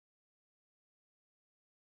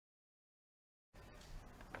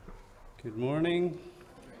Good morning.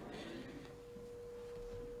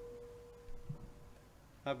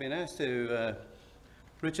 I've been asked to,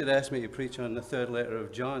 Richard asked me to preach on the third letter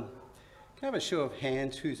of John. Can I have a show of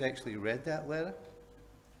hands who's actually read that letter?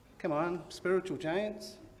 Come on, spiritual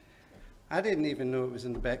giants. I didn't even know it was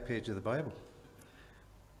in the back page of the Bible.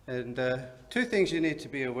 And two things you need to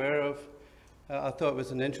be aware of. I thought it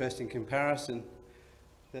was an interesting comparison.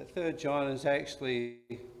 That 3rd John is actually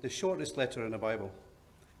the shortest letter in the Bible.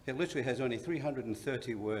 It literally has only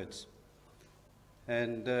 330 words.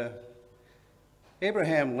 And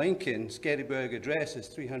Abraham Lincoln's Gettysburg Address is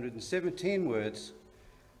 317 words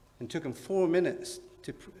and took him 4 minutes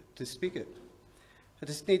to speak it. I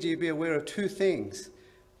just need you to be aware of two things.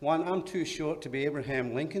 One, I'm too short to be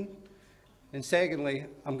Abraham Lincoln. And secondly,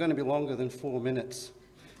 I'm going to be longer than 4 minutes.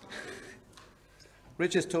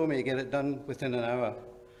 Richard told me to get it done within an hour.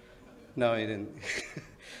 No, he didn't.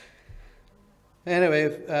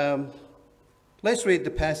 Anyway, let's read the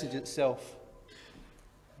passage itself.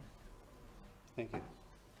 Thank you.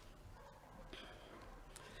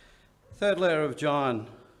 Third letter of John.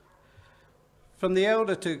 From the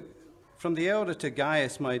elder to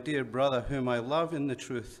Gaius, my dear brother, whom I love in the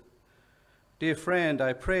truth. Dear friend,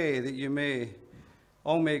 I pray that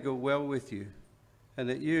all may go well with you, and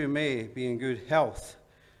that you may be in good health,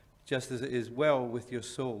 just as it is well with your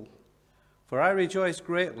soul. For I rejoiced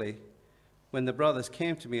greatly when the brothers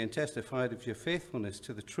came to me and testified of your faithfulness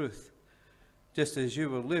to the truth, just as you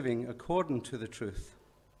were living according to the truth.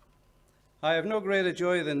 I have no greater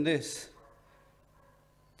joy than this,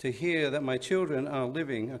 to hear that my children are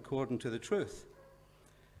living according to the truth.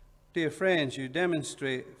 Dear friends, you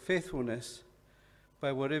demonstrate faithfulness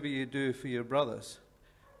by whatever you do for your brothers,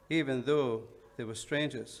 even though they were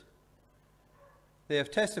strangers. They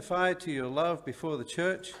have testified to your love before the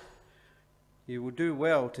church. You will do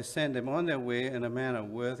well to send them on their way in a manner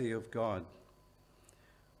worthy of God.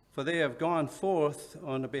 For they have gone forth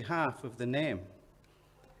on the behalf of the name,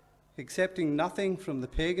 accepting nothing from the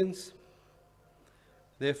pagans.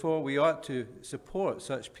 Therefore, we ought to support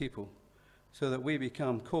such people so that we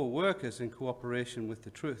become co-workers in cooperation with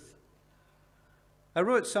the truth. I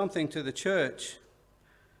wrote something to the church,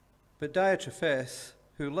 but Diotrephes,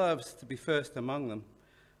 who loves to be first among them,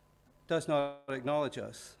 does not acknowledge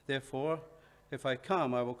us. Therefore, if I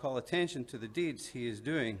come, I will call attention to the deeds he is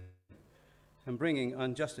doing and bringing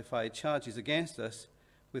unjustified charges against us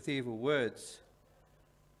with evil words.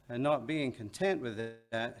 And not being content with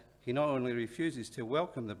that, he not only refuses to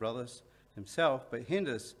welcome the brothers himself, but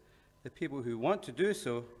hinders the people who want to do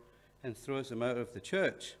so and throws them out of the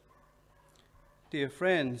church. Dear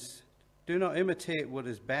friends, do not imitate what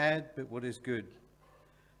is bad, but what is good.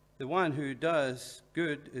 The one who does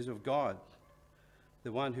good is of God.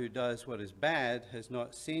 The one who does what is bad has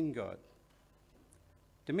not seen God.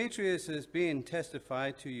 Demetrius has been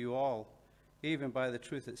testified to you all, even by the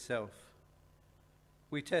truth itself.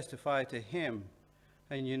 We testify to him,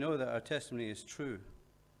 and you know that our testimony is true.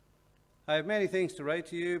 I have many things to write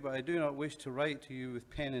to you, but I do not wish to write to you with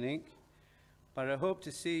pen and ink. But I hope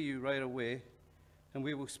to see you right away, and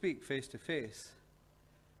we will speak face to face.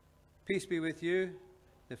 Peace be with you.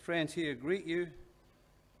 The friends here greet you.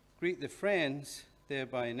 Greet the friends there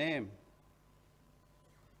by name.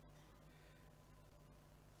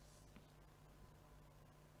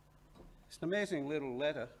 It's an amazing little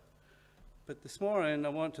letter, but this morning I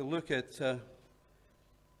want to look at the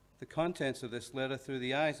contents of this letter through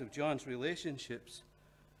the eyes of John's relationships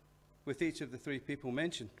with each of the three people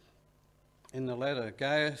mentioned in the letter,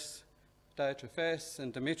 Gaius, Diotrephes,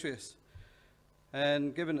 and Demetrius.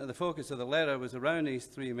 And given that the focus of the letter was around these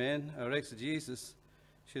three men, our exegesis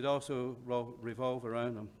should also revolve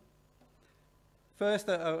around them. First,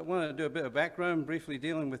 I want to do a bit of background, briefly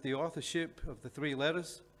dealing with the authorship of the three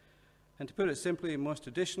letters. And to put it simply, most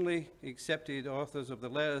traditionally accepted authors of the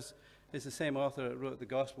letters is the same author that wrote the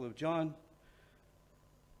Gospel of John,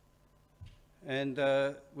 and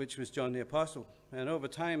which was John the Apostle. And over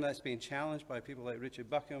time, that's been challenged by people like Richard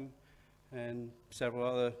Buckham and several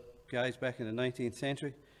other guys back in the 19th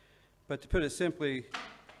century. But to put it simply,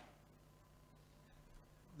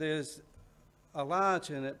 there's a large,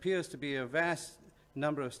 and it appears to be a vast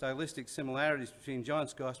number of stylistic similarities between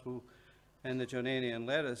John's Gospel and the Johannine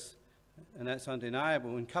letters, and that's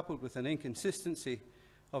undeniable, and coupled with an inconsistency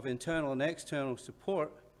of internal and external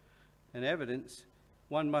support and evidence,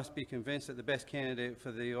 one must be convinced that the best candidate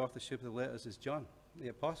for the authorship of the letters is John, the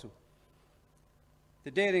Apostle. The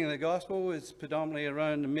dating of the Gospel is predominantly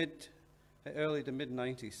around the early to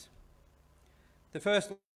mid-90s. The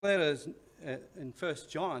first letters in 1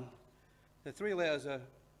 John, the three letters are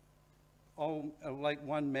all like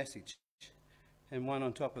one message and one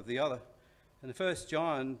on top of the other. And the first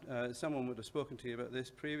John, someone would have spoken to you about this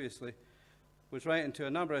previously, was writing to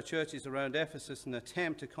a number of churches around Ephesus in an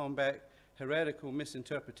attempt to combat heretical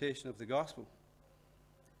misinterpretation of the gospel.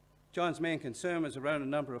 John's main concern was around a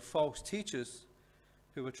number of false teachers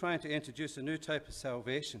who were trying to introduce a new type of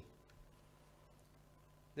salvation.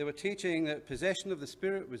 They were teaching that possession of the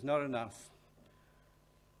Spirit was not enough,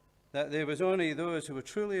 that there was only those who were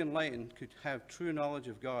truly enlightened could have true knowledge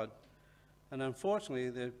of God. And unfortunately,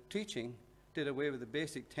 their teaching did away with the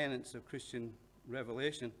basic tenets of Christian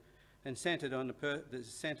revelation and centered on the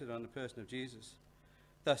person of Jesus,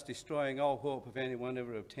 thus destroying all hope of anyone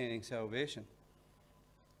ever obtaining salvation.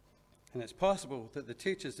 And it's possible that the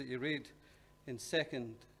teachers that you read in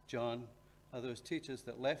 2 John are those teachers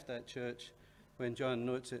that left that church when John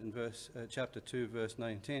notes it in chapter 2, verse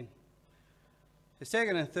 19. The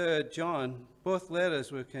 2nd and 3rd John, both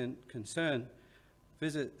letters were concern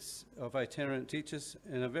visits of itinerant teachers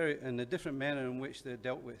in a different manner in which they're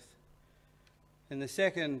dealt with. In the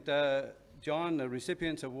 2nd John, the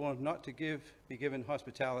recipients are warned not to be given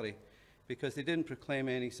hospitality because they didn't proclaim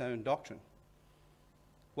any sound doctrine.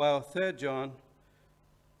 While 3rd John,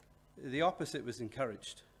 the opposite was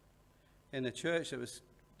encouraged. In the church,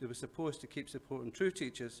 they were supposed to keep supporting true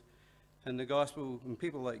teachers and the gospel, and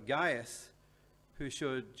people like Gaius, who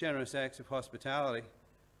showed generous acts of hospitality.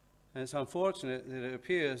 And it's unfortunate that it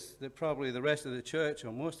appears that probably the rest of the church,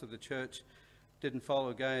 or most of the church, didn't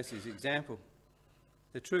follow Gaius' example.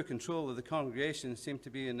 The true control of the congregation seemed to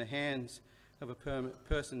be in the hands of a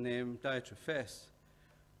person named Diotrephes,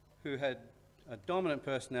 who had a dominant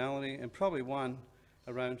personality and probably one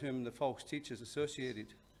around whom the false teachers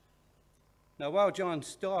associated. Now, while John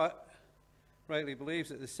Stott rightly believes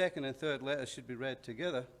that the 2nd and 3rd letters should be read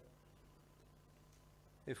together,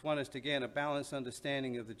 if one is to gain a balanced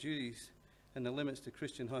understanding of the duties and the limits to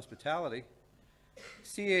Christian hospitality,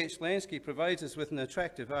 C.H. Lansky provides us with an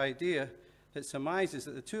attractive idea that surmises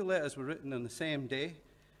that the two letters were written on the same day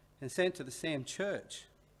and sent to the same church.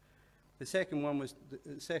 The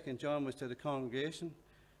 2nd John was to the congregation,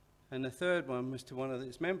 and the 3rd one was to one of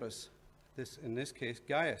its members, in this case,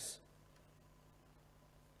 Gaius.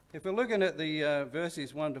 If we're looking at the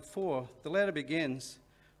verses 1 to 4, the letter begins,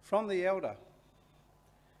 "From the elder."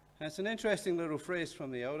 And it's an interesting little phrase,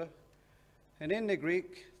 "from the elder." And in the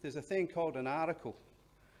Greek, there's a thing called an article.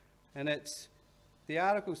 And the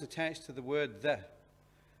article's attached to the word "the."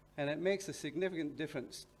 And it makes a significant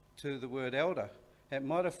difference to the word elder. It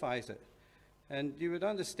modifies it. And you would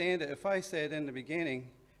understand it if I said in the beginning,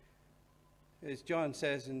 as John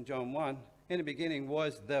says in John 1, in the beginning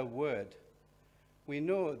was the Word. We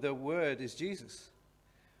know the Word is Jesus.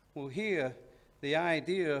 Well, here, the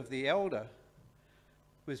idea of the elder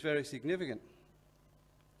was very significant.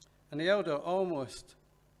 And the elder almost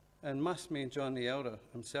and must mean John the Elder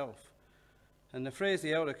himself. And the phrase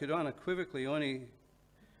the elder could unequivocally only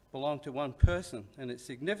belong to one person, and it's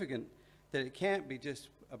significant that it can't be just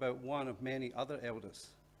about one of many other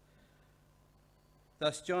elders.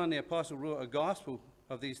 Thus, John the Apostle wrote a gospel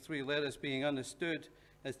of these 3 letters being understood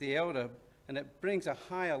as the elder, and it brings a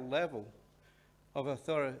higher level of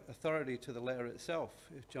authority to the letter itself,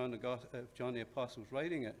 if John the Apostle is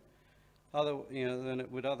writing it, than it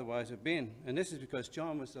would otherwise have been. And this is because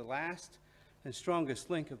John was the last and strongest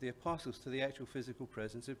link of the apostles to the actual physical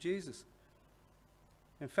presence of Jesus.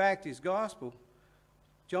 In fact, his gospel,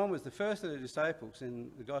 John was the first of the disciples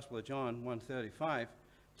in the Gospel of John 1:35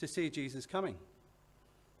 to see Jesus coming,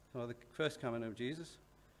 or the first coming of Jesus.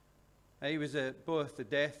 He was at both the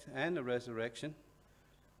death and the resurrection,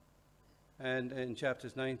 and in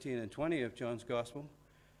chapters 19 and 20 of John's Gospel.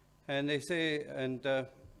 And they say,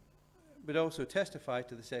 but also testify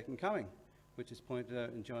to the second coming, which is pointed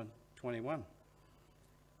out in John 21.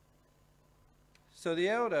 So the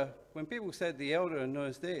elder, when people said the elder in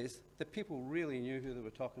those days, the people really knew who they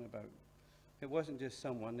were talking about. It wasn't just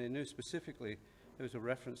someone. They knew specifically there was a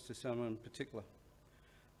reference to someone in particular.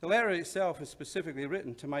 The letter itself is specifically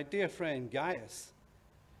written to my dear friend Gaius,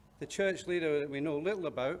 the church leader that we know little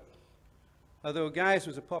about, although Gaius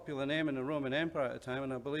was a popular name in the Roman Empire at the time,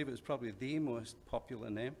 and I believe it was probably the most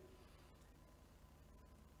popular name.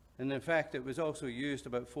 And in fact, it was also used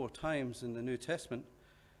about 4 times in the New Testament.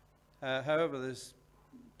 However,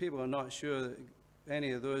 people are not sure that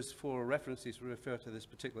any of those 4 references refer to this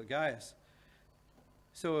particular Gaius.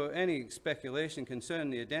 So any speculation concerning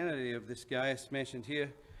the identity of this Gaius mentioned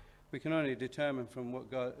here, we can only determine from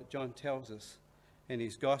what John tells us in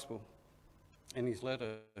his gospel, in his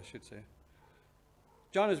letter, I should say.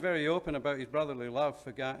 John is very open about his brotherly love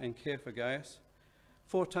for and care for Gaius.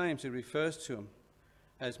 4 times he refers to him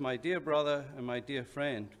as my dear brother and my dear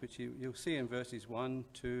friend, which you'll see in verses 1,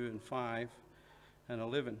 2, and 5, and a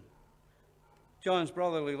living. John's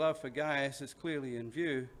brotherly love for Gaius is clearly in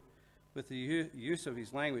view with the use of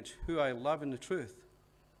his language, who I love in the truth,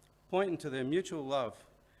 pointing to their mutual love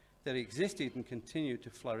that existed and continued to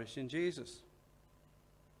flourish in Jesus.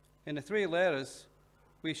 In the three letters,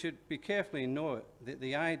 we should be carefully note that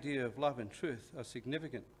the idea of love and truth are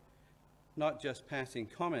significant, not just passing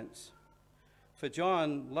comments. For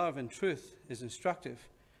John, love and truth is instructive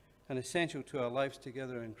and essential to our lives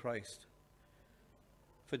together in Christ.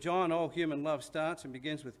 For John, all human love starts and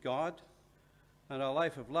begins with God, and our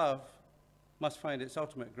life of love must find its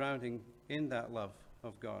ultimate grounding in that love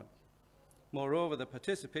of God. Moreover, the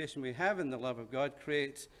participation we have in the love of God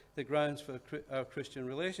creates the grounds for our Christian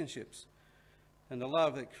relationships, and the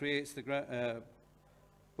love that creates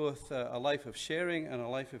both a life of sharing and a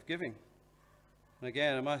life of giving. And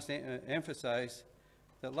again, I must emphasize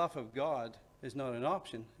that love of God is not an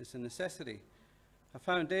option, it's a necessity, a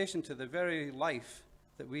foundation to the very life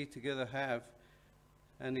that we together have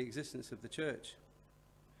and the existence of the church.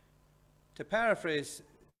 To paraphrase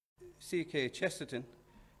C.K. Chesterton,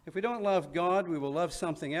 if we don't love God, we will love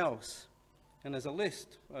something else. And there's a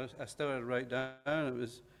list I started to write down. It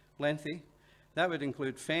was lengthy. That would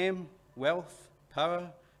include fame, wealth,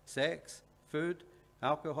 power, sex, food,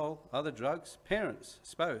 alcohol, other drugs, parents,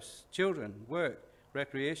 spouse, children, work,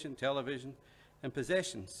 recreation, television, and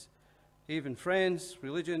possessions, even friends,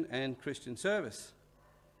 religion, and Christian service.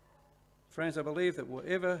 Friends, I believe that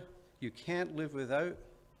whatever you can't live without,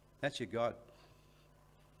 that's your God.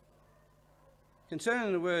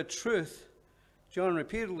 Concerning the word truth, John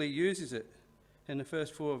repeatedly uses it in the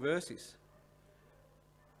first 4 verses.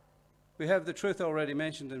 We have the truth already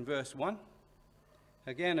mentioned in verse 1.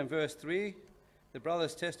 Again in verse 3, the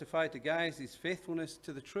brothers testified to Gaius' faithfulness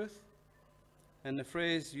to the truth. And the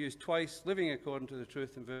phrase used twice, living according to the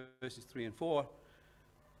truth, in verses 3 and 4.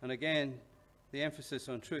 And again, the emphasis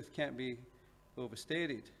on truth can't be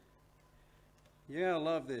overstated. You're going to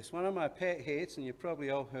love this. One of my pet hates, and you've probably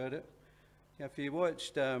all heard it, if you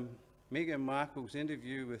watched Meghan Markle's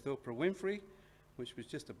interview with Oprah Winfrey, which was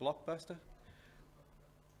just a blockbuster,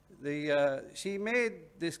 she made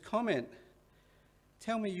this comment,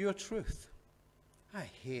 "Tell me your truth." I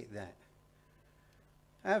hate that.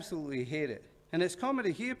 Absolutely hate it. And it's common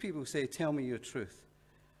to hear people say, "Tell me your truth,"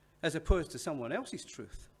 as opposed to someone else's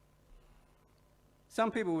truth.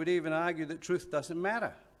 Some people would even argue that truth doesn't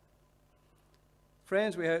matter.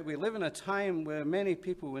 Friends, we live in a time where many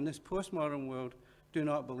people in this postmodern world do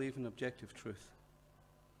not believe in objective truth.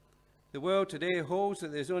 The world today holds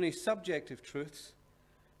that there's only subjective truths,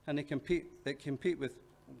 and they compete with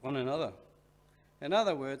one another. In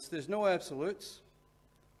other words, there's no absolutes,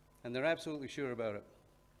 and they're absolutely sure about it.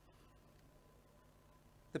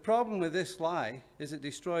 The problem with this lie is it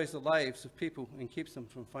destroys the lives of people and keeps them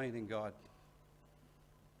from finding God.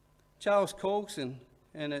 Charles Colson,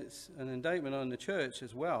 and it's an indictment on the church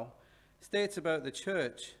as well, states about the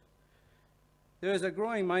church, there is a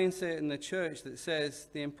growing mindset in the church that says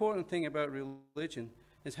the important thing about religion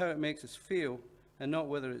is how it makes us feel and not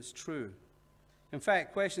whether it's true. In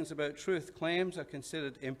fact, questions about truth claims are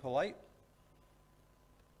considered impolite,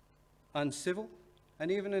 uncivil,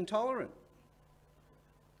 and even intolerant.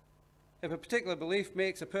 If a particular belief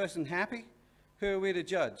makes a person happy, who are we to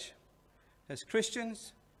judge? As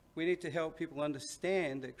Christians, we need to help people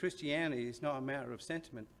understand that Christianity is not a matter of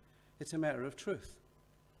sentiment, it's a matter of truth.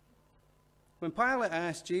 When Pilate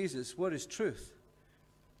asked Jesus, "What is truth?"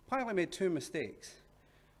 Pilate made 2 mistakes.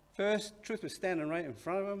 First, truth was standing right in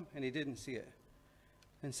front of him and he didn't see it.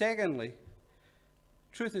 And secondly,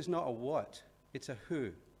 truth is not a what, it's a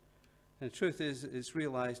who. And the truth is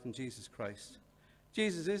realized in Jesus Christ.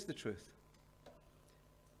 Jesus is the truth,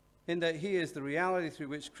 in that he is the reality through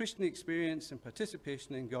which Christian experience and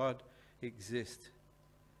participation in God exist.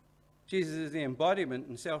 Jesus is the embodiment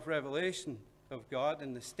and self-revelation of God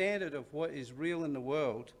and the standard of what is real in the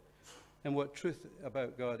world and what truth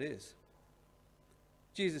about God is.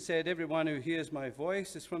 Jesus said, "Everyone who hears my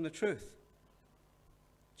voice is from the truth."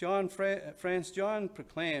 Friends, John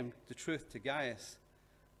proclaimed the truth to Gaius,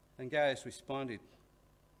 and Gaius responded.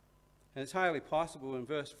 And it's highly possible in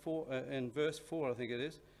verse 4, I think it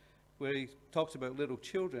is, where he talks about little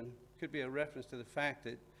children, could be a reference to the fact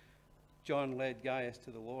that John led Gaius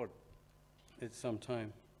to the Lord at some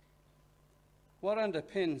time. What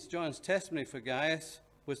underpins John's testimony for Gaius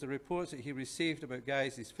was the reports that he received about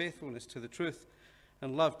Gaius' faithfulness to the truth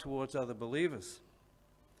and love towards other believers.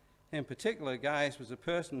 In particular, Gaius was a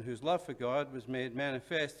person whose love for God was made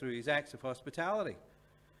manifest through his acts of hospitality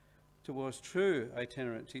towards true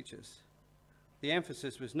itinerant teachers. The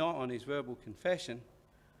emphasis was not on his verbal confession,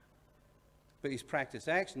 but his practice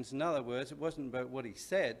actions. In other words, it wasn't about what he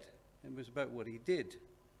said, it was about what he did.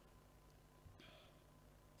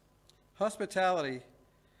 Hospitality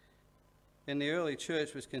in the early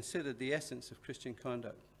church was considered the essence of Christian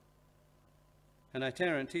conduct. And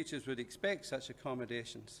itinerant teachers would expect such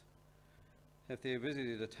accommodations if they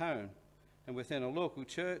visited a town and within a local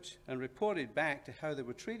church and reported back to how they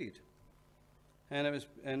were treated.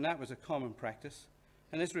 And that was a common practice.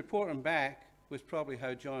 And this reporting back was probably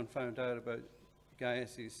how John found out about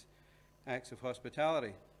Gaius' acts of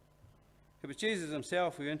hospitality. It was Jesus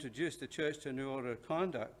himself who introduced the church to a new order of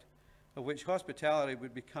conduct, of which hospitality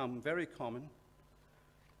would become very common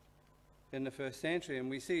in the first century. And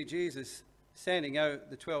we see Jesus sending out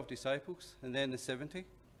the 12 disciples and then the 70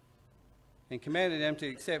 and commanding them to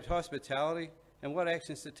accept hospitality and what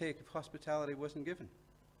actions to take if hospitality wasn't given.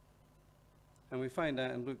 And we find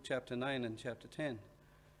that in Luke chapter 9 and chapter 10.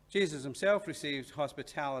 Jesus himself received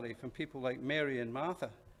hospitality from people like Mary and Martha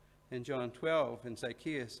in John 12 and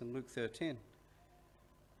Zacchaeus in Luke 13.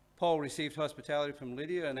 Paul received hospitality from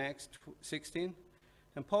Lydia in Acts 16.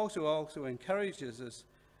 And Paul also encourages us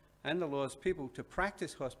and the Lord's people to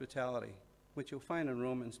practice hospitality, which you'll find in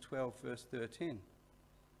Romans 12 verse 13.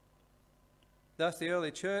 Thus, the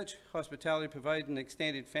early church, hospitality provided an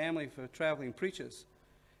extended family for traveling preachers.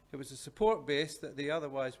 It was a support base that they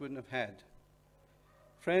otherwise wouldn't have had.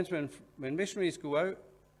 Friends, when missionaries go out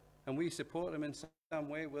and we support them in some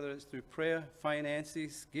way, whether it's through prayer,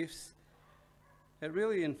 finances, gifts, it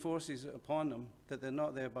really enforces upon them that they're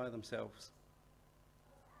not there by themselves.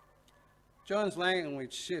 John's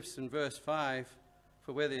language shifts in verse 5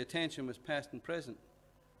 for where the attention was past and present,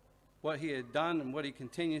 what he had done and what he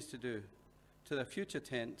continues to do, to the future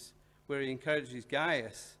tense, where he encourages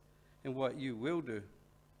Gaius in what you will do.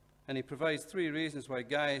 And he provides 3 reasons why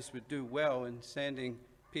Gaius would do well in sending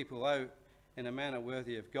people out in a manner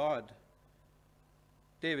worthy of God.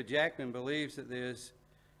 David Jackman believes that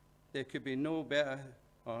there could be no better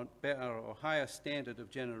or higher standard of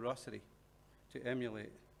generosity to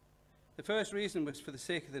emulate. The first reason was for the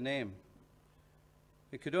sake of the name.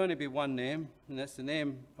 It could only be one name, and that's the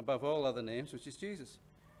name above all other names, which is Jesus.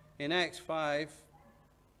 In Acts 5,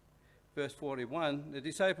 verse 41, the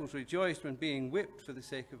disciples rejoiced when being whipped for the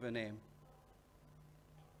sake of a name.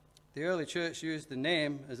 The early church used the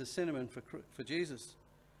name as a synonym for Jesus.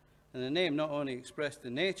 And the name not only expressed the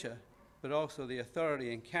nature, but also the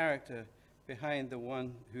authority and character behind the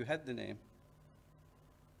one who had the name.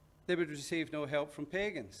 They would receive no help from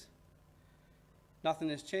pagans. Nothing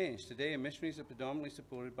has changed. Today, missionaries are predominantly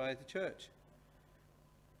supported by the church.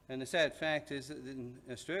 And the sad fact is that in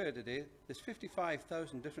Australia today, there's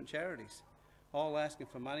 55,000 different charities, all asking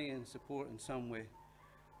for money and support in some way.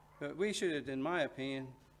 But we should, in my opinion,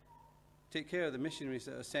 take care of the missionaries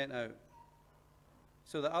that are sent out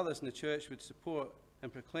so that others in the church would support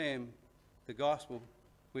and proclaim the gospel,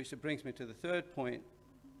 which brings me to the third point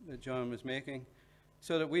that John was making,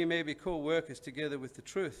 so that we may be co-workers together with the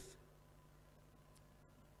truth.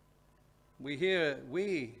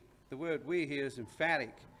 The word we here is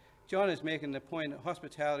emphatic. John is making the point that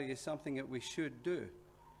hospitality is something that we should do.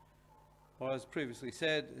 Or as previously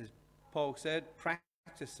said, as Paul said,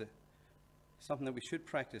 practice it. Something that we should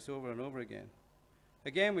practice over and over again.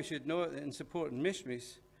 Again, we should know that in supporting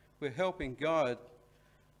missionaries, we're helping God,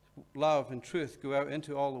 love and truth go out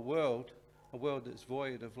into all the world, a world that's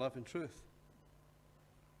void of love and truth.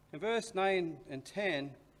 In verse 9 and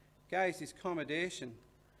 10, Gaius' commendation,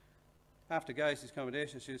 after Gaius'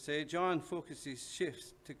 commendation, I should say, John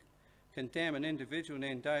shifts to condemn an individual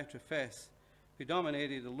named Diotrephes, who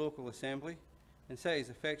dominated a local assembly and set his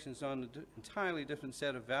affections on an entirely different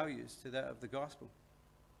set of values to that of the gospel.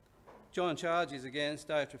 John's charges against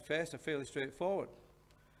Diotrephes are fairly straightforward.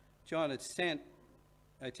 John had sent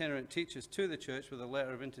itinerant teachers to the church with a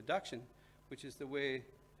letter of introduction, which is the way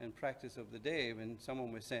and practice of the day. When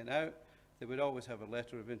someone was sent out, they would always have a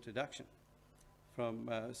letter of introduction from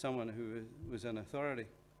someone who was an authority.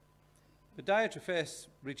 But Diotrephes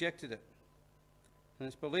rejected it. And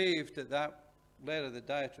it's believed that that letter that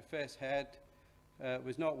Diotrephes had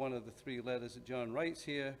was not one of the 3 letters that John writes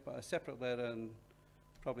here, but a separate letter, and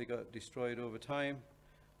probably got destroyed over time,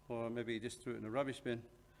 or maybe he just threw it in a rubbish bin.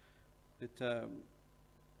 But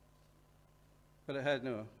it had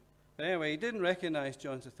no. But anyway, he didn't recognize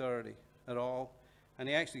John's authority at all, and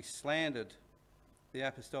he actually slandered the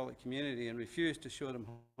apostolic community and refused to show them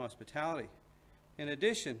hospitality. In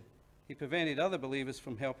addition, he prevented other believers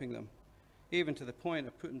from helping them, even to the point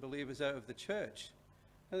of putting believers out of the church.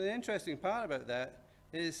 And the interesting part about that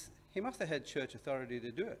is he must have had church authority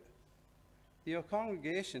to do it. Your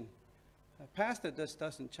congregation, a pastor just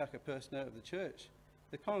doesn't chuck a person out of the church.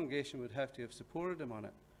 the congregation would have to have supported him on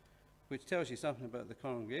it, which tells you something about the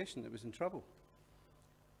congregation that was in trouble.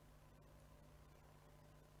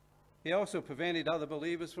 He also prevented other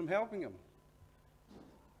believers from helping him.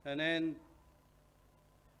 And then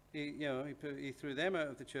he threw them out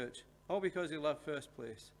of the church, all because he loved first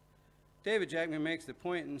place. David Jackman makes the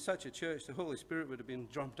point, in such a church, the Holy Spirit would have been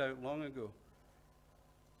jumped out long ago.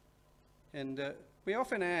 And we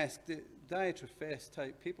often ask, the Diotrephes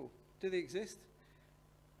type people, do they exist?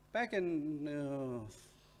 Back in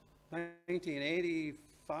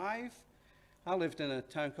 1985, I lived in a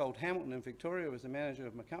town called Hamilton in Victoria. I was the manager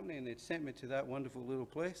of my company, and they'd sent me to that wonderful little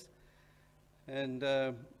place. And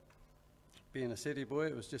being a city boy,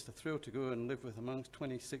 it was just a thrill to go and live with amongst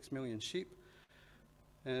 26 million sheep.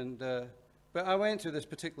 And but I went to this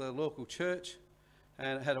particular local church,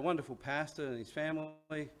 and it had a wonderful pastor and his family.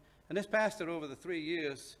 And this pastor, over the 3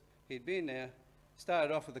 years he'd been there,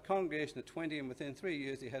 started off with a congregation of 20, and within 3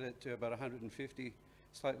 years he had it to about 150,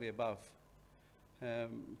 slightly above.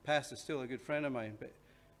 Pastor's still a good friend of mine, but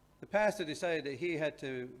the pastor decided that he had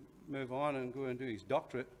to move on and go and do his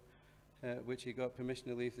doctorate, which he got permission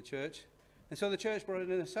to leave the church. And so the church brought in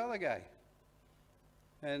this other guy.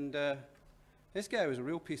 And this guy was a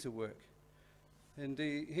real piece of work. And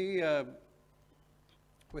he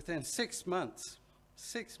within 6 months,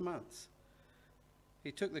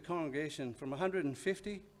 he took the congregation from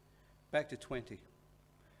 150 back to 20.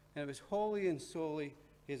 And it was wholly and solely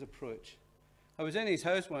his approach. I was in his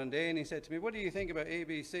house one day, and he said to me, "What do you think about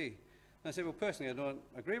ABC?" And I said, "Well, personally, I don't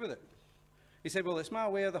agree with it." He said, "Well, it's my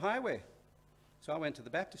way or the highway." So I went to the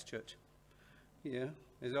Baptist church. Yeah,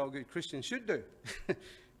 as all good Christians should do.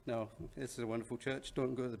 No, this is a wonderful church.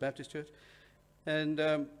 Don't go to the Baptist church. And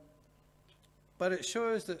but it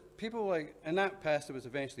shows that people like, and that pastor was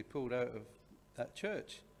eventually pulled out of that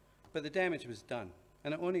church, but the damage was done,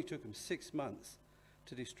 and it only took him 6 months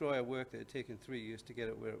to destroy a work that had taken 3 years to get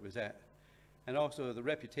it where it was at. And also the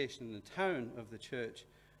reputation in the town of the church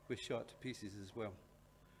was shot to pieces as well.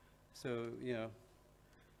 So,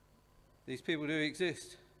 these people do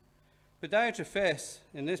exist. But Diotrephes,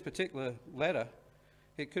 in this particular letter,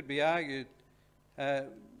 it could be argued,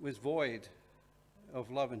 was void of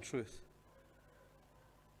love and truth.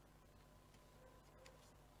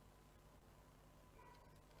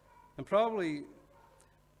 And probably,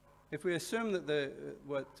 if we assume that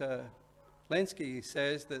what Lenski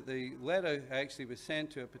says, that the letter actually was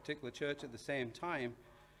sent to a particular church at the same time,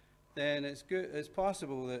 then it's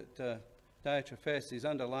possible that Diotrephes'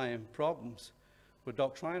 underlying problems were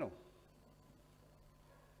doctrinal.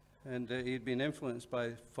 And he'd been influenced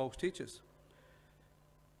by false teachers.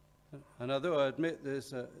 And although I admit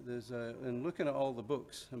in looking at all the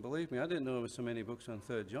books, and believe me, I didn't know there were so many books on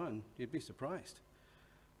 3 John, you'd be surprised.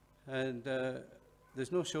 And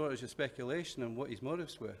there's no shortage of speculation on what his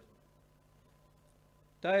motives were.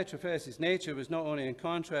 Diotrephes' nature was not only in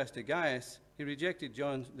contrast to Gaius, he rejected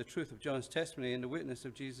the truth of John's testimony and the witness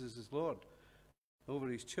of Jesus as Lord over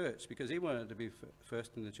his church, because he wanted to be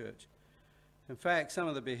first in the church. In fact, some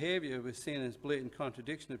of the behavior was seen as blatant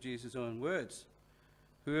contradiction of Jesus' own words.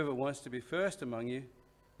 "Whoever wants to be first among you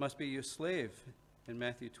must be your slave," in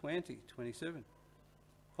Matthew 20:27.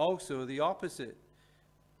 Also, the opposite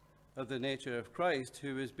of the nature of Christ,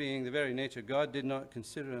 who, as being the very nature of God, did not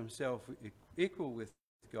consider himself equal with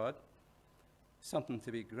God, something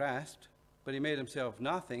to be grasped, but he made himself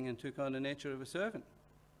nothing and took on the nature of a servant.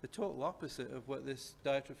 The total opposite of what this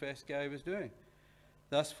Diotrephes guy was doing.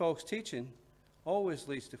 Thus, false teaching always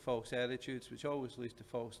leads to false attitudes, which always leads to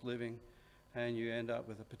false living, and you end up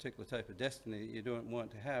with a particular type of destiny that you don't want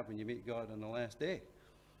to have when you meet God on the last day.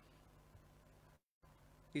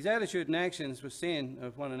 His attitude and actions were seen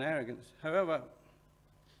of one in arrogance. However,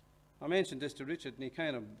 I mentioned this to Richard, and he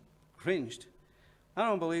kind of cringed. I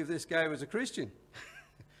don't believe this guy was a Christian.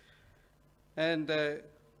 And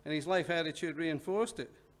his life attitude reinforced it.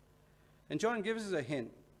 And John gives us a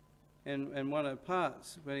hint in one of the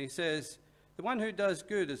parts when he says, "The one who does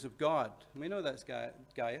good is of God." And we know that's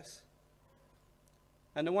Gaius.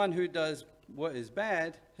 "And the one who does what is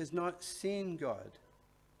bad has not seen God."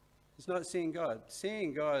 It's not seeing God.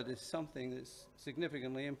 Seeing God is something that's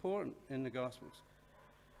significantly important in the Gospels.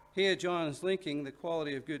 Here, John is linking the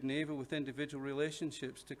quality of good and evil with individuals'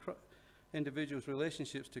 relationships to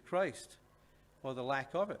Christ, or the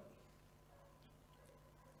lack of it.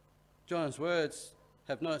 John's words,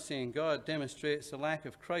 "have not seen God," demonstrates the lack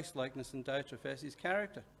of Christ-likeness in Diotrephes'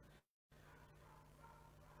 character.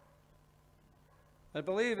 I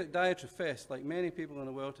believe that Diotrephes, like many people in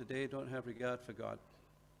the world today, don't have regard for God.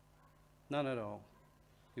 None at all.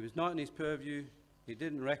 He was not in his purview. He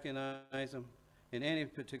didn't recognize him in any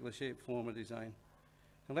particular shape, form, or design.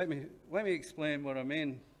 And let me explain what I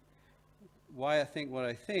mean, why I think what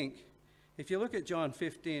I think. If you look at John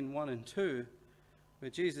 15, 1 and 2,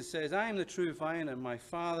 where Jesus says, I am the true vine and my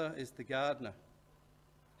Father is the gardener.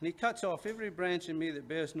 And he cuts off every branch in me that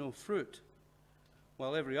bears no fruit,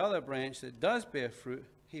 while every other branch that does bear fruit,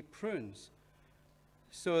 he prunes,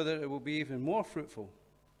 so that it will be even more fruitful.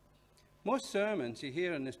 Most sermons you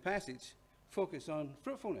hear in this passage focus on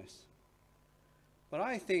fruitfulness. But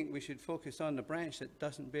I think we should focus on the branch that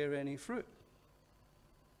doesn't bear any fruit.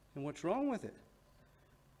 And what's wrong with it?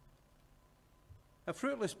 A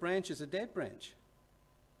fruitless branch is a dead branch.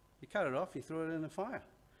 You cut it off, you throw it in the fire.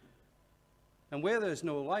 And where there's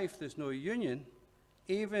no life, there's no union,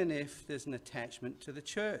 even if there's an attachment to the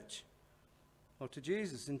church or to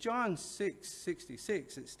Jesus. In John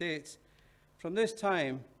 6:66, it states, from this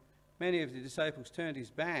time, many of the disciples turned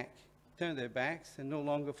their backs and no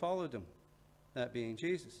longer followed him, that being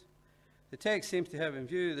Jesus. The text seems to have in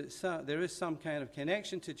view that there is some kind of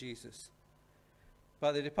connection to Jesus,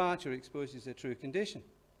 but the departure exposes their true condition.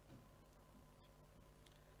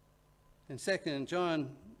 In 2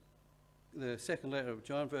 John, the second letter of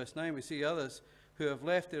John, verse 9, we see others who have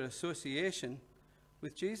left their association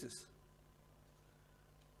with Jesus.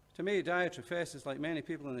 To me, Diotrephes is like many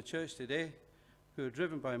people in the church today who are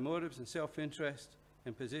driven by motives and self-interest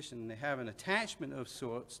and position. They have an attachment of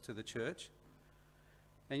sorts to the church,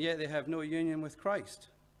 and yet they have no union with Christ.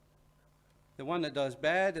 The one that does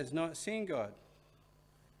bad has not seen God.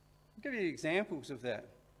 I'll give you examples of that.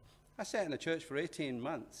 I sat in the church for 18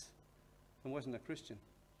 months and wasn't a Christian.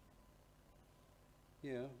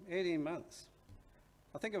 18 months.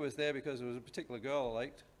 I think I was there because there was a particular girl I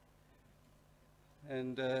liked.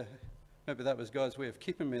 And maybe that was God's way of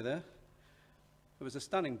keeping me there. There was a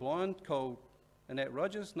stunning blonde called Annette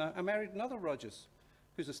Rogers. Now, I married another Rogers,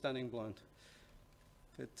 who's a stunning blonde.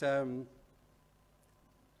 But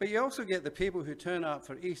you also get the people who turn up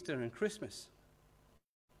for Easter and Christmas,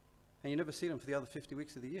 and you never see them for the other 50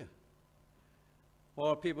 weeks of the year.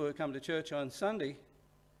 Or people who come to church on Sunday,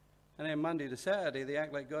 and then Monday to Saturday, they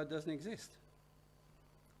act like God doesn't exist.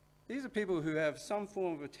 These are people who have some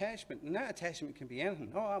form of attachment, and that attachment can be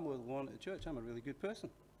anything. Oh, I'm well worn at the church. I'm a really good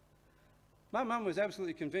person. My mum was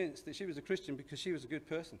absolutely convinced that she was a Christian because she was a good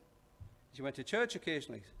person. She went to church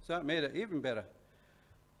occasionally, so that made it even better.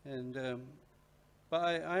 But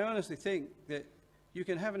I honestly think that you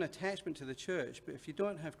can have an attachment to the church, but if you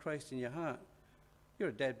don't have Christ in your heart, you're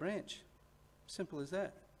a dead branch. Simple as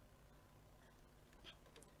that.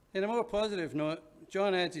 In a more positive note,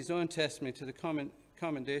 John adds his own testimony to the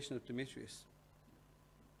commendation of Demetrius,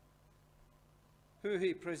 who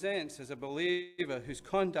he presents as a believer whose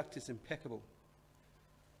conduct is impeccable,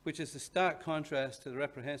 which is a stark contrast to the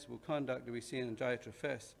reprehensible conduct that we see in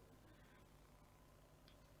Diotrephes.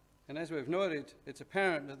 And as we've noted, it's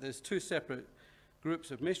apparent that there's two separate groups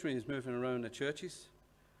of missionaries moving around the churches.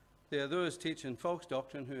 There are those teaching false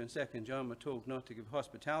doctrine who in 2 John were told not to give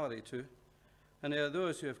hospitality to, and there are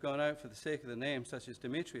those who have gone out for the sake of the name, such as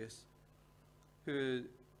Demetrius, who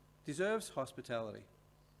deserves hospitality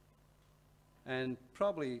and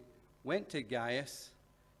probably went to Gaius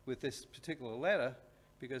with this particular letter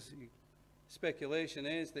because speculation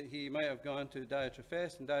is that he might have gone to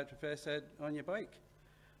Diotrephes, and Diotrephes said, on your bike.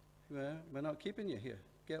 Well, we're not keeping you here.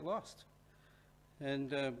 Get lost.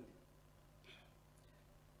 And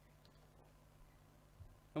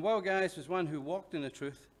while Gaius was one who walked in the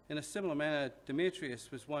truth, in a similar manner, Demetrius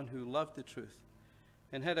was one who loved the truth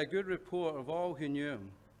and had a good report of all who knew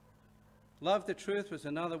him. Love the truth was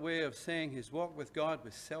another way of saying his walk with God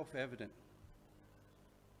was self-evident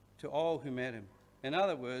to all who met him. In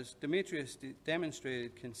other words, Demetrius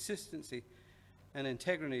demonstrated consistency and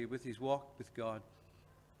integrity with his walk with God.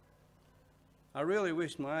 I really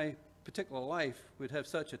wish my particular life would have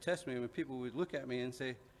such a testimony when people would look at me and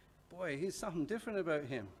say, boy, here's something different about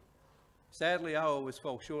him. Sadly, I always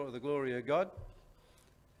fall short of the glory of God.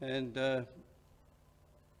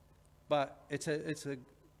 But it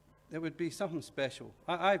would be something special.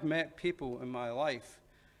 I've met people in my life.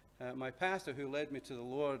 My pastor who led me to the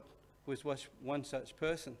Lord was one such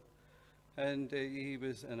person. And he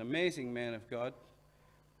was an amazing man of God.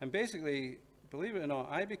 And basically, believe it or not,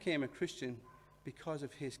 I became a Christian because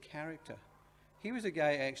of his character. He was a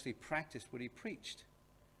guy who actually practiced what he preached.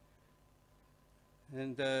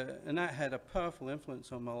 And that had a powerful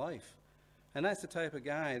influence on my life. And that's the type of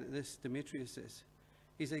guy that this Demetrius is.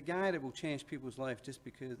 He's a guy that will change people's life just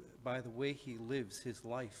because by the way he lives his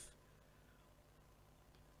life.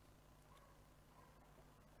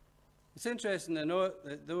 It's interesting to note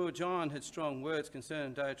that though John had strong words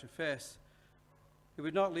concerning Diotrephes, he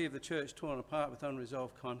would not leave the church torn apart with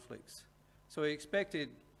unresolved conflicts. So he expected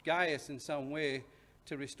Gaius in some way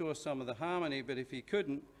to restore some of the harmony, but if he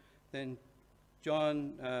couldn't, then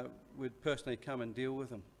John would personally come and deal with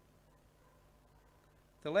him.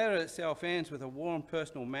 The letter itself ends with a warm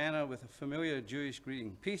personal manner with a familiar Jewish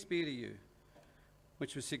greeting, "Peace be to you,"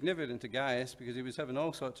 which was significant to Gaius because he was having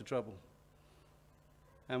all sorts of trouble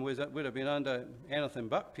and would have been under anything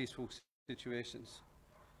but peaceful situations.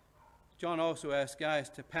 John also asked Gaius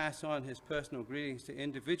to pass on his personal greetings to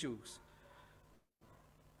individuals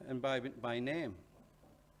and by name.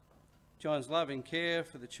 John's loving care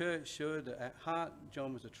for the church showed that at heart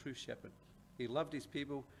John was a true shepherd. He loved his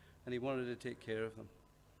people and he wanted to take care of them.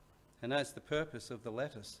 And that's the purpose of the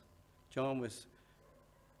letters. John was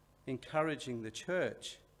encouraging the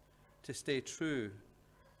church to stay true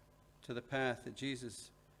to the path that Jesus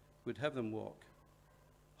would have them walk.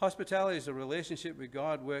 Hospitality is a relationship with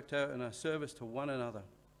God worked out in our service to one another.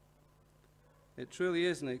 It truly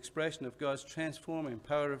is an expression of God's transforming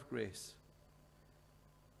power of grace.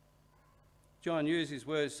 John uses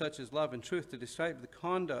words such as love and truth to describe the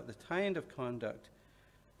conduct, the kind of conduct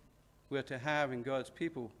we're to have in God's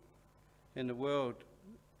people in the world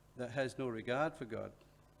that has no regard for God.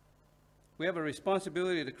 We have a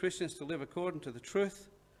responsibility to Christians to live according to the truth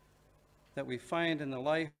that we find in the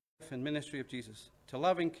life and ministry of Jesus, to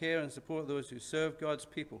love and care and support those who serve God's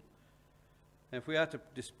people. And if we are to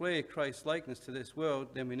display Christ's likeness to this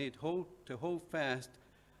world, then we need to hold fast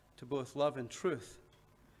to both love and truth,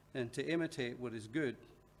 and to imitate what is good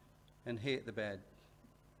and hate the bad.